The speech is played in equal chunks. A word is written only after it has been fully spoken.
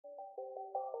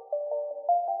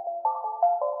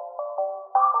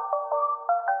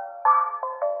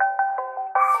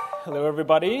Hello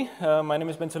everybody, my name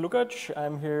is Bence Lukács.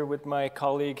 I'm here with my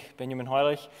colleague Benjamin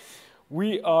Heurich.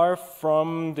 We are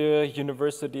from the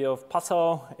University of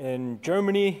Passau in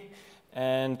Germany,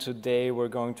 and today we're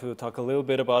going to talk a little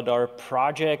bit about our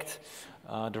project,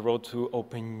 the Road to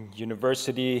Open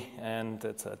University, and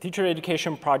it's a teacher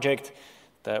education project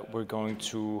that we're going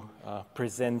to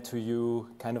present to you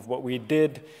kind of what we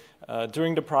did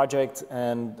during the project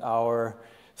and our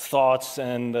thoughts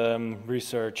and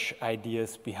research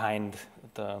ideas behind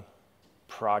the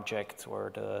project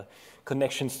or the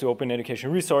connections to open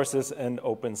education resources and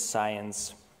open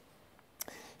science.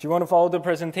 If you want to follow the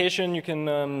presentation, you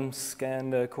can scan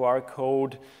the QR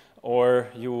code, or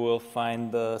you will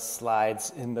find the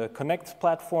slides in the Connect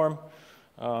platform,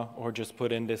 or just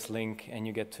put in this link and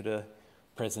you get to the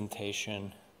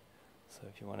presentation. So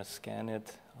if you want to scan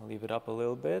it, I'll leave it up a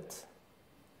little bit.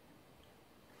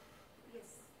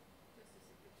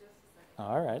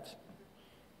 All right.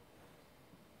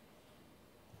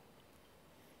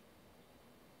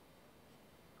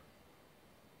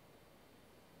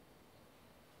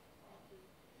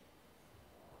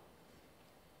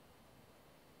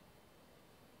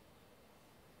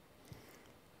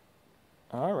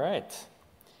 All right.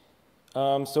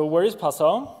 So where is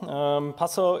Passau?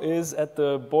 Passau is at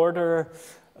the border.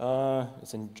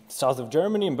 It's in south of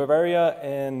Germany, in Bavaria,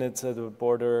 and it's at the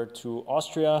border to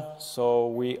Austria. So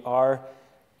we are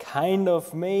kind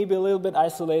of maybe a little bit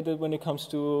isolated when it comes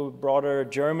to broader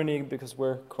Germany, because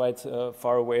we're quite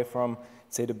far away from,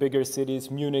 say, the bigger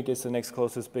cities. Munich is the next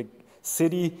closest big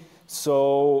city.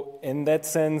 So in that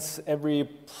sense, every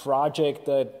project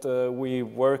that we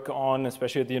work on,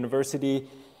 especially at the university,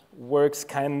 works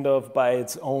kind of by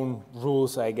its own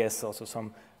rules, I guess, also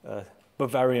some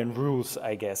Bavarian rules,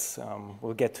 I guess.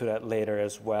 We'll get to that later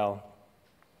as well.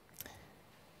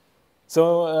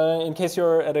 So in case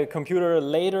you're at a computer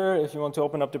later, if you want to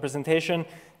open up the presentation,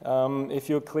 if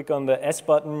you click on the S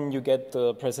button, you get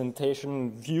the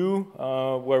presentation view,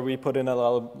 where we put in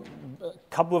a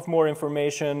couple of more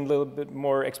information, a little bit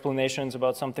more explanations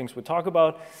about some things we talk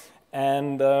about.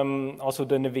 And also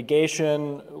the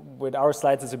navigation with our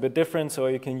slides is a bit different, so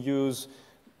you can use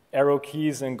arrow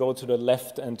keys and go to the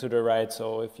left and to the right.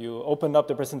 So if you open up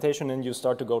the presentation and you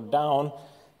start to go down,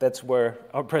 that's where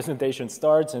our presentation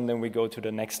starts, and then we go to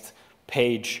the next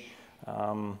page.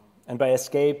 And by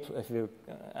escape,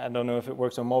 I don't know if it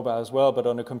works on mobile as well, but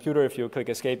on a computer, if you click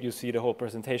escape, you see the whole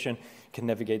presentation. You can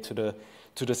navigate to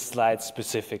the slides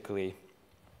specifically.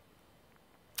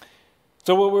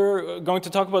 So what we're going to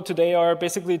talk about today are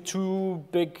basically two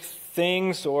big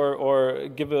things, or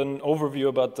give an overview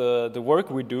about the work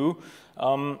we do.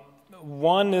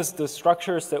 One is the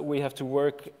structures that we have to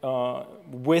work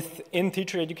with in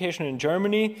teacher education in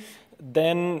Germany,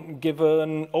 then give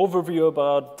an overview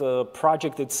about the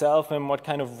project itself and what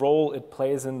kind of role it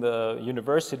plays in the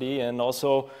university, and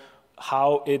also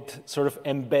how it sort of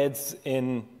embeds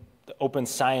in the open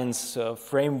science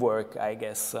framework, I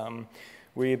guess.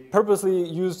 We purposely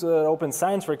use the open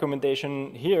science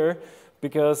recommendation here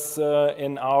because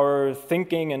in our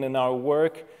thinking and in our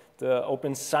work, the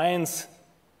open science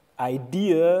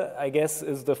idea, I guess,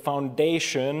 is the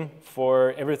foundation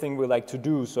for everything we like to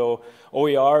do. So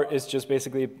OER is just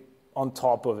basically on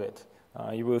top of it.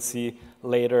 You will see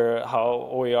later how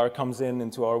OER comes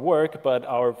into our work, but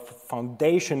our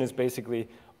foundation is basically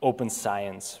open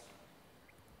science.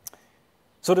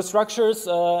 So the structures,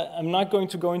 I'm not going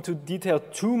to go into detail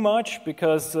too much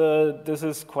because this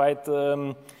is quite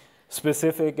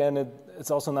specific, and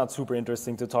it's also not super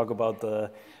interesting to talk about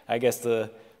the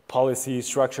policy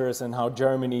structures and how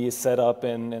Germany is set up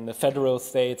in the federal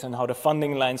states and how the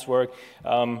funding lines work.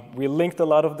 We linked a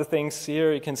lot of the things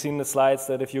here. You can see in the slides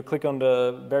that if you click on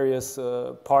the various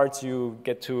parts, you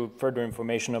get to further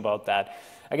information about that.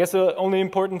 I guess the only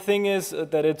important thing is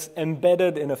that it's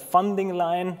embedded in a funding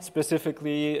line,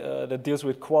 specifically that deals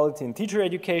with quality in teacher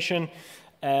education.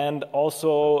 And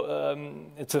also,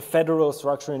 it's a federal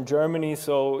structure in Germany,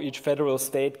 so each federal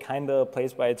state kind of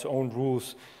plays by its own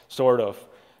rules, sort of.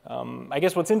 I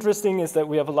guess what's interesting is that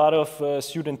we have a lot of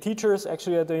student teachers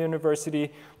actually at the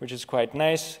university, which is quite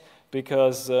nice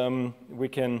because we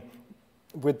can,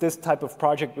 with this type of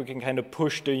project, we can kind of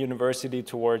push the university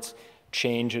towards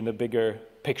change in the bigger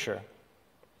picture.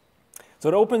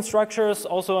 So the open structures,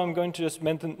 also I'm going to just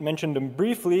mention them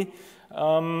briefly.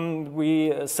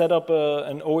 We set up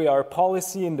an OER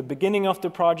policy in the beginning of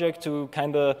the project to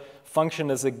kind of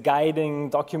function as a guiding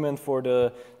document for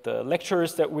the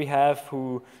lecturers that we have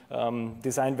who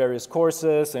design various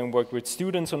courses and work with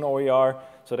students on OER.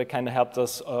 So that kind of helped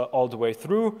us all the way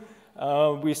through.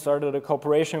 we started a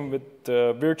cooperation with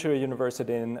the Virtual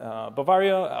University in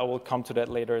Bavaria. I will come to that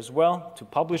later as well, to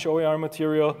publish OER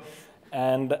material.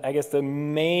 And I guess the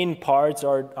main parts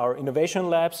are our innovation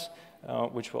labs,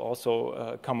 which will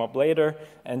also come up later,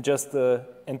 and just the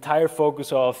entire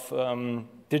focus of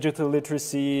digital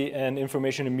literacy and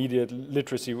information and media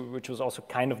literacy, which was also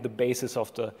kind of the basis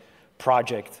of the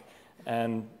project.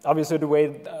 And obviously the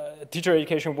way teacher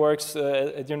education works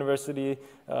at University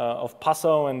of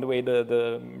Passau and the way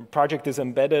the project is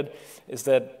embedded is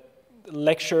that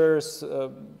lecturers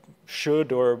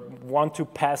should or want to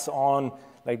pass on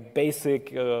like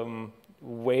basic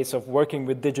ways of working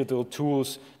with digital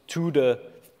tools to the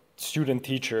student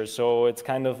teachers. So it's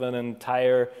kind of an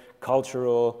entire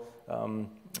cultural,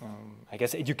 I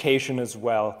guess, education as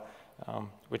well,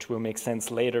 which will make sense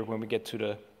later when we get to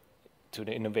the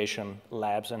innovation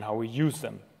labs and how we use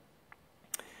them.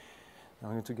 Now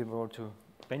I'm going to give over to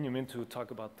Benjamin to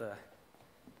talk about the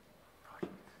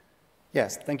project.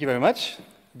 Yes, thank you very much.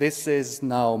 This is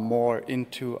now more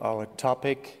into our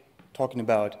topic, talking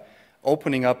about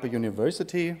opening up a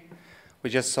university. We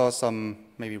just saw some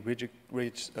maybe rigid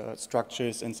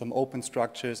structures and some open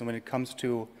structures, and when it comes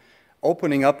to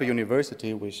opening up a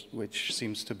university, which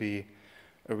seems to be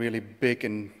a really big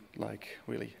and like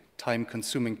really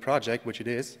time-consuming project, which it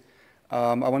is,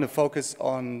 I want to focus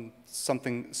on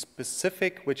something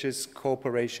specific, which is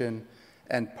cooperation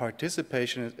and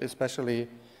participation, especially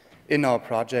in our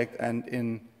project and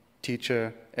in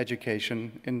teacher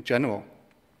education in general.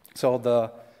 So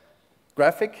the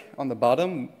graphic on the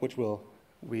bottom, which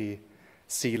we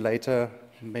see later,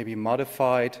 maybe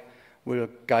modified, will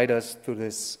guide us through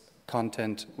this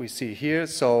content we see here.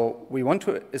 So we want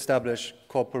to establish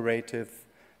cooperative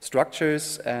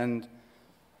structures, and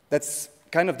that's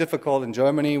kind of difficult in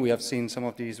Germany. We have seen some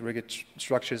of these rigid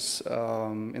structures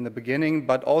in the beginning,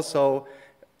 but also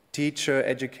teacher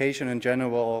education in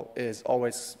general is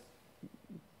always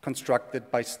constructed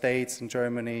by states in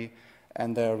Germany,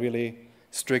 and they're really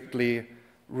strictly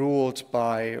ruled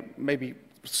by maybe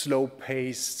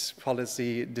slow-paced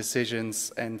policy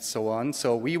decisions and so on.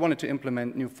 So we wanted to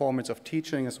implement new formats of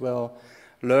teaching as well,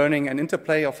 learning and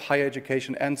interplay of higher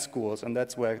education and schools, and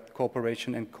that's where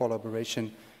cooperation and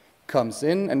collaboration comes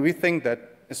in. And we think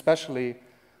that especially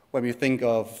when we think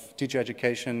of teacher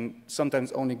education,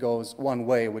 sometimes only goes one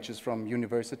way, which is from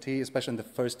university, especially in the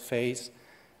first phase,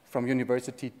 from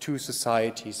university to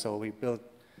society. So we build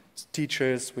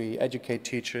teachers, we educate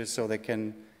teachers so they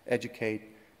can educate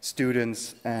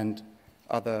students and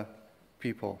other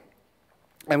people.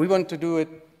 And we want to do it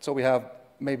so we have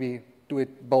maybe do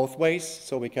it both ways,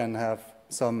 so we can have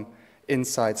some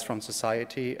insights from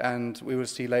society, and we will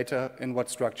see later in what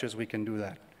structures we can do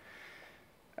that.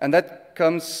 And that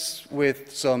comes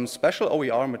with some special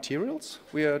OER materials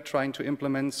we are trying to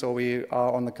implement. So we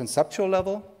are on the conceptual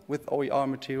level with OER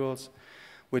materials,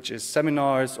 which is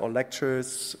seminars or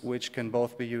lectures, which can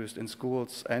both be used in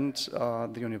schools and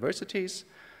the universities,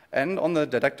 and on the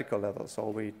didactical level. So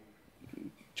we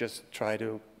just try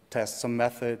to test some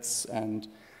methods and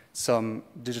some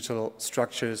digital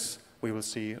structures we will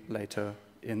see later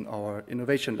in our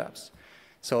innovation labs.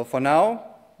 So for now,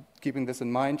 keeping this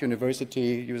in mind,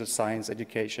 university uses science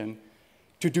education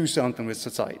to do something with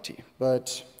society.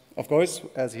 But of course,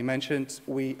 as he mentioned,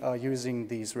 we are using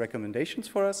these recommendations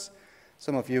for us.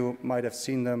 Some of you might have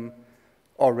seen them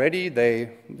already. The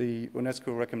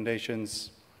UNESCO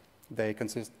recommendations, they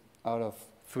consist out of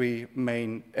 3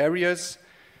 main areas.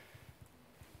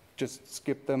 Just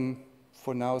skip them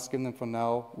for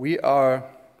now, We are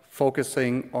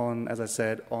focusing on, as I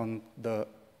said, on the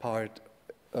part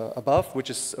above,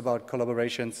 which is about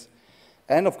collaborations,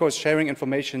 and of course sharing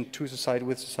information to society,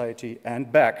 with society,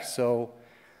 and back. So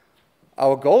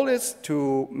our goal is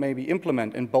to maybe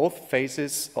implement in both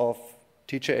phases of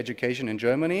teacher education in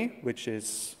Germany, which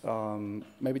is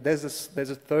maybe there's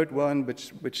a third one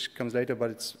which comes later,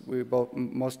 but we both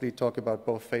mostly talk about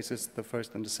both phases, the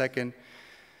first and the second.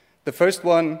 The first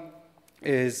one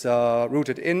is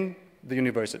rooted in the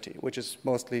university, which is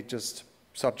mostly just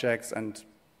subjects and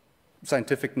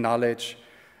scientific knowledge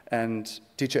and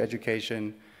teacher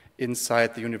education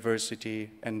inside the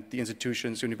university and the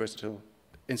institutions, universital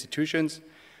institutions.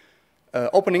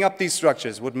 Opening up these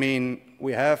structures would mean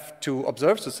we have to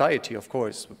observe society, of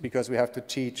course, because we have to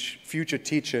teach future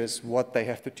teachers what they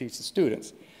have to teach the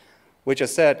students. Which I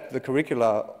said, the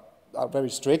curricula are very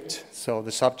strict, so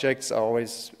the subjects are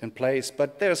always in place,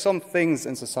 but there are some things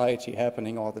in society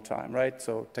happening all the time, right?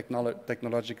 So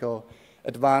technological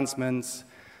advancements,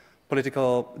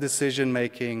 political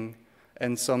decision-making,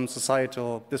 and some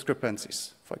societal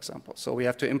discrepancies, for example. So we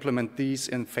have to implement these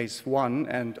in phase 1,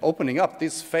 and opening up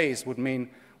this phase would mean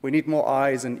we need more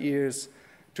eyes and ears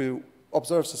to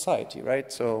observe society,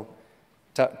 right? So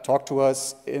talk to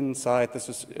us inside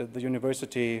the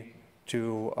university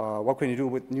to what can you do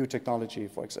with new technology,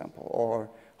 for example, or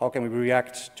how can we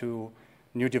react to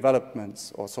new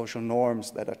developments or social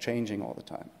norms that are changing all the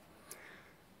time.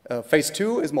 Phase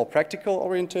 2 is more practical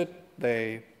oriented.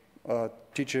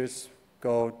 Teachers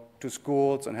go to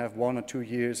schools and have 1 or 2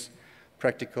 years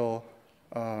practical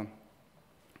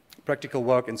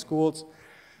work in schools,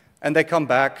 and they come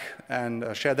back and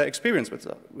share their experience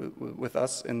with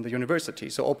us in the university.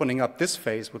 So opening up this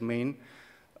phase would mean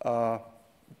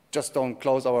just don't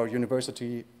close our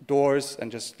university doors and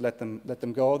just let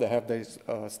them go. They have these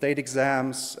state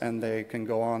exams and they can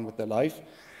go on with their life.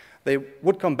 They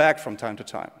would come back from time to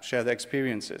time, share their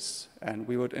experiences, and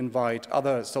we would invite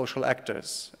other social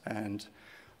actors and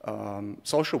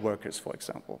social workers, for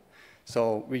example.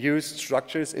 So we use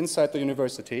structures inside the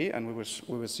university, and we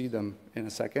will see them in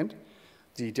a second,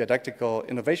 the didactical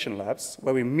innovation labs,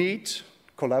 where we meet,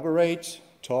 collaborate,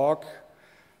 talk,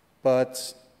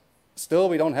 but still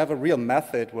we don't have a real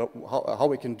method how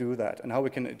we can do that and how we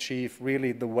can achieve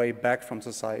really the way back from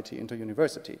society into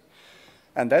university.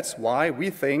 And that's why we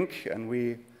think, and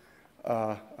we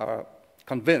are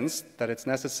convinced that it's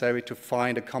necessary to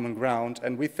find a common ground,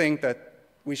 and we think that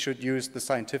we should use the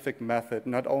scientific method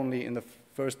not only in the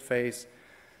first phase,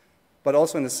 but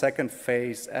also in the second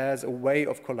phase as a way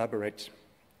of collaborate.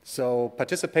 So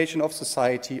participation of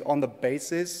society on the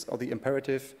basis or the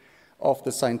imperative of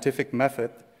the scientific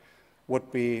method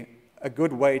would be a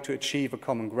good way to achieve a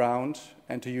common ground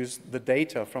and to use the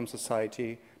data from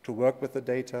society, to work with the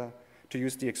data, to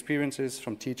use the experiences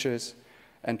from teachers,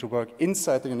 and to work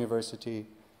inside the university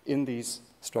in these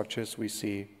structures we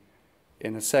see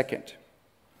in a second.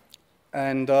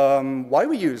 And why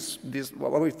we use this,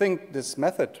 why we think this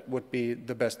method would be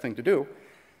the best thing to do.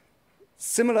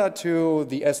 Similar to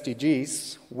the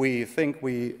SDGs, we think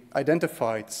we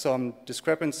identified some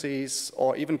discrepancies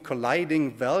or even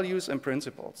colliding values and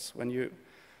principles. When you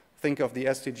think of the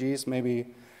SDGs, maybe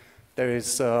there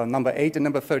is number 8 and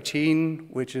number 13,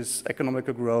 which is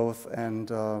economical growth and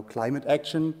climate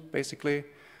action, basically,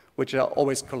 which are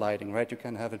always colliding, right? You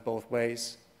can have it both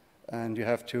ways, and you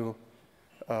have to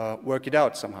work it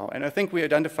out somehow. And I think we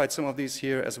identified some of these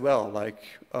here as well,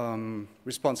 like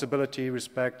responsibility,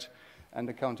 respect, and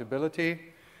accountability.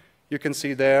 You can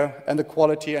see there, and the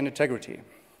quality and integrity,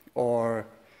 or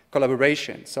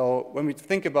collaboration. So when we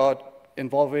think about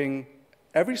involving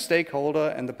every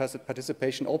stakeholder and the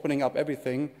participation, opening up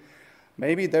everything,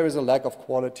 maybe there is a lack of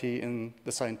quality in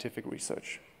the scientific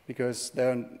research, because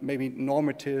there are maybe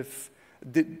normative,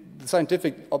 the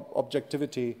scientific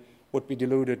objectivity would be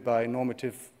diluted by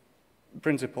normative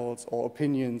principles or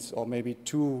opinions, or maybe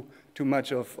too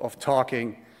much of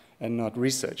talking and not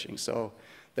researching. So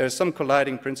there's some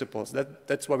colliding principles.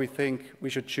 That's why we think we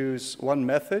should choose one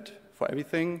method for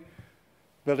everything,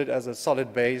 build it as a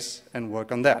solid base, and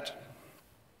work on that.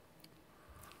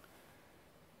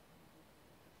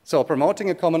 So promoting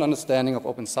a common understanding of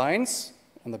open science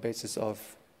on the basis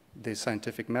of the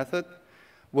scientific method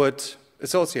would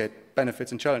associate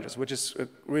benefits and challenges, which is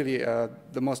really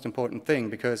the most important thing,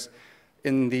 because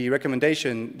in the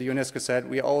recommendation, the UNESCO said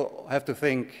we all have to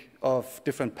think of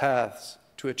different paths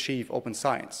to achieve open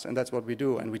science, and that's what we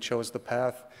do, and we chose the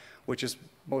path which is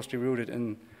mostly rooted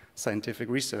in scientific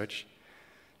research.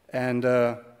 And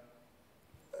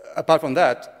apart from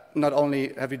that, not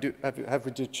only have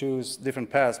we to choose different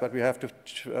paths, but we have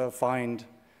to find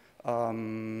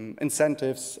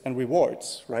incentives and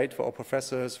rewards, right, for our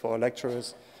professors, for our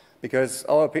lecturers, because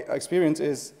our experience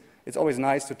is it's always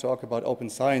nice to talk about open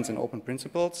science and open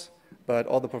principles, but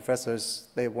all the professors,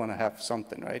 they want to have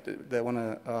something, right? They want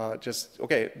to just,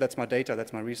 okay, that's my data,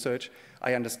 that's my research,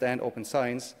 I understand open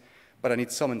science, but I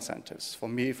need some incentives for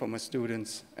me, for my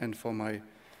students, and for my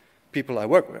people I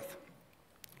work with.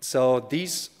 So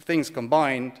these things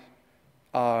combined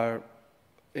are,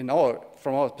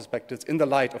 from our perspectives, in the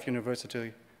light of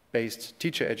university-based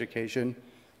teacher education,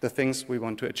 the things we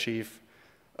want to achieve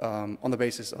on the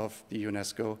basis of the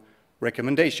UNESCO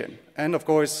recommendation. And of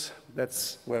course,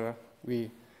 that's where we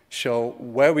show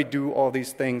where we do all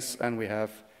these things, and we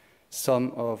have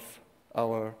some of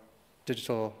our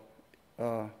digital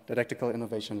didactical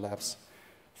innovation labs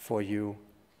for you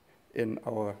in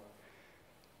our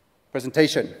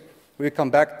presentation. We'll come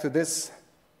back to this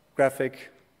graphic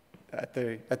at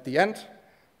the end,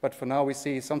 but for now we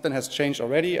see something has changed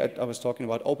already. I was talking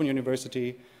about open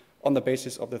university on the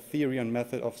basis of the theory and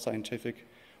method of scientific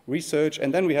research,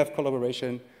 and then we have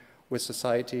collaboration with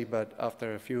society, but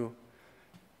after a few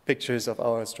pictures of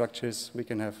our structures, we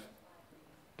can have,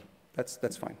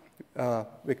 that's fine.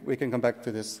 We can come back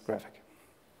to this graphic.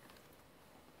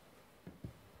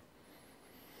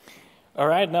 All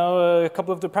right, now a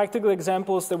couple of the practical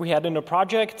examples that we had in the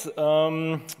project.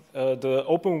 The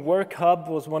Open Work Hub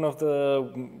was one of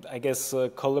the, I guess,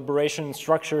 collaboration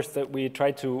structures that we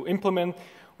tried to implement,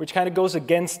 which kind of goes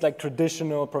against like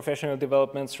traditional professional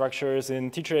development structures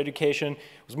in teacher education.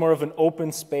 It was more of an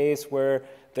open space where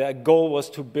the goal was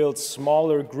to build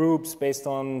smaller groups based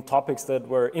on topics that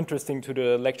were interesting to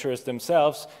the lecturers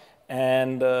themselves.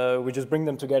 And we just bring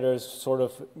them together sort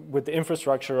of with the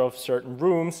infrastructure of certain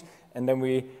rooms, and then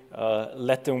we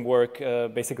let them work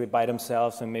basically by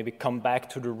themselves and maybe come back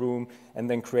to the room and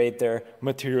then create their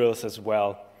materials as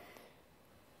well.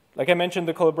 Like I mentioned,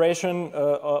 the collaboration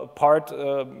part,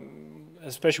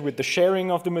 especially with the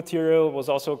sharing of the material, was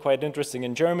also quite interesting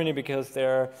in Germany because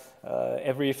there,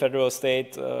 every federal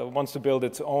state wants to build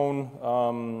its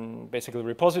own basically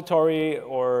repository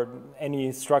or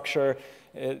any structure.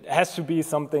 It has to be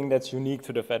something that's unique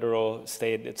to the federal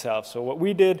state itself. So what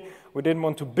we did, we didn't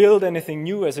want to build anything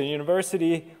new as a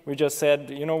university. We just said,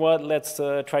 you know what, let's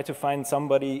try to find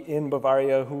somebody in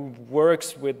Bavaria who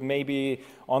works with maybe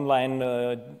online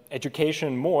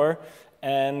education more,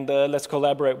 and let's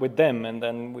collaborate with them. And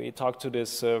then we talked to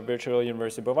this virtual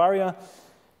University of Bavaria.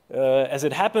 As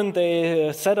it happened,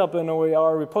 they set up an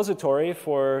OER repository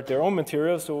for their own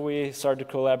material, so we started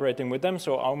collaborating with them,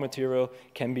 so our material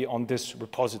can be on this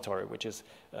repository, which is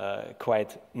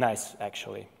quite nice,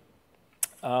 actually.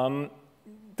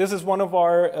 This is one of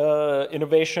our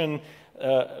innovation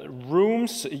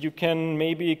rooms. You can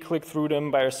maybe click through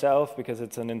them by yourself because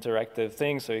it's an interactive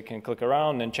thing, so you can click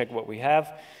around and check what we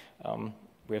have.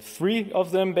 We have 3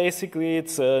 of them, basically.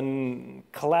 It's a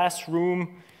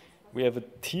classroom. We have a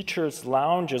teacher's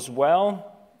lounge as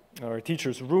well, or a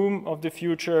teacher's room of the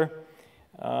future.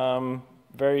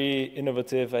 Very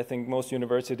innovative. I think most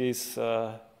universities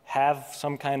have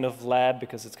some kind of lab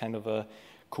because it's kind of a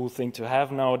cool thing to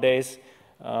have nowadays.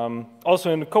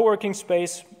 Also in the co-working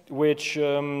space, which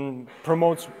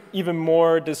promotes even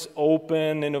more this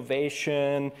open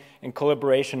innovation and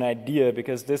collaboration idea,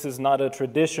 because this is not a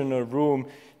traditional room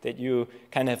that you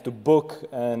kind of have to book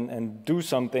and do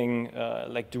something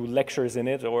like do lectures in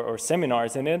it or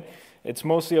seminars in it. It's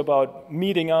mostly about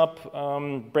meeting up,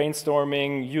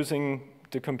 brainstorming, using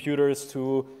the computers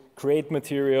to create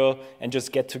material and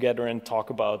just get together and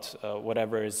talk about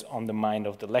whatever is on the mind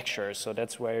of the lecturer. So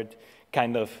that's where it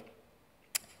kind of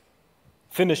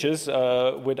finishes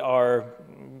with our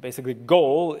basically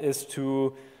goal is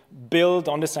to build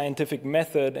on the scientific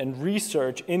method and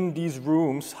research in these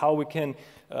rooms how we can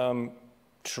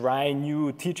try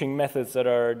new teaching methods that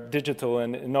are digital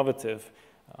and innovative.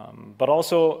 But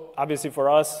also, obviously for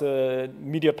us,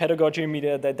 media pedagogy,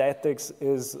 media didactics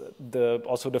is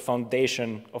also the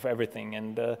foundation of everything.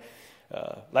 And the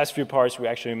last few parts we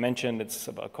actually mentioned, it's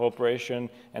about cooperation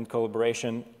and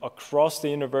collaboration across the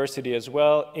university as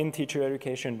well, in teacher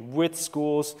education, with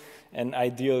schools, and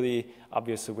ideally,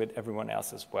 obviously, with everyone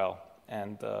else as well.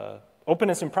 And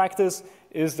openness in practice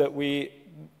is that we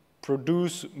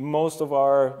produce most of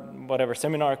our whatever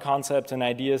seminar concepts and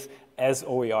ideas as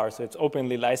OER, so it's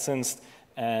openly licensed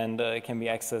and it can be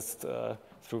accessed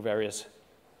through various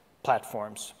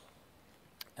platforms.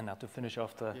 And now to finish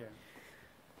off the... Yeah.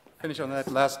 Finish on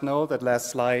that last note, that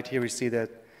last slide. Here we see that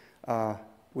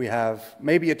we have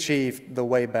maybe achieved the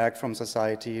way back from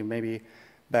society, maybe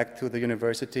back to the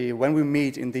university. When we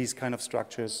meet in these kind of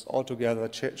structures all together,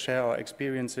 share our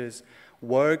experiences,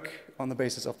 work on the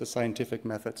basis of the scientific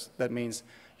methods. That means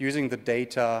using the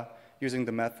data, using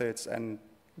the methods, and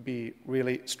be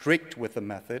really strict with the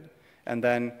method. And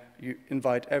then you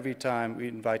invite every time, we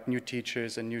invite new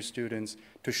teachers and new students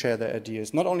to share their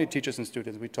ideas. Not only teachers and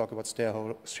students, we talk about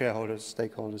shareholders,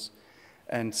 stakeholders,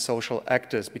 and social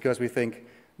actors, because we think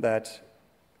that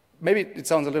maybe it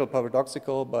sounds a little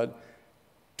paradoxical, but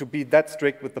to be that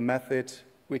strict with the method,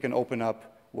 we can open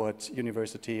up what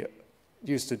university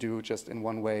used to do just in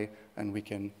one way, and we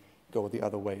can go the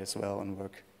other way as well and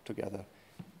work together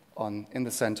in the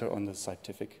center on the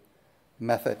scientific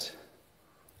method.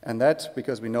 And that,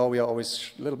 because we know we are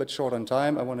always a little bit short on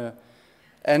time, I want to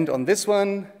end on this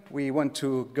one. We want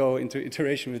to go into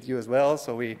iteration with you as well,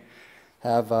 so we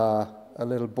have a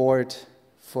little board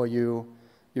for you.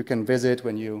 You can visit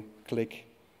when you click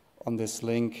on this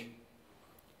link.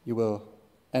 You will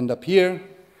end up here.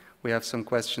 We have some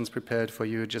questions prepared for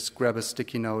you. Just grab a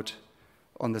sticky note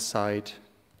on the side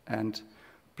and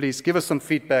please give us some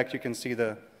feedback. You can see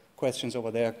the questions over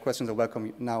there. Questions are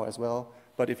welcome now as well.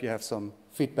 but if you have some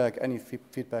feedback, any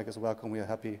feedback is welcome. We are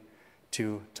happy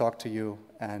to talk to you,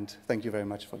 and thank you very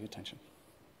much for your attention.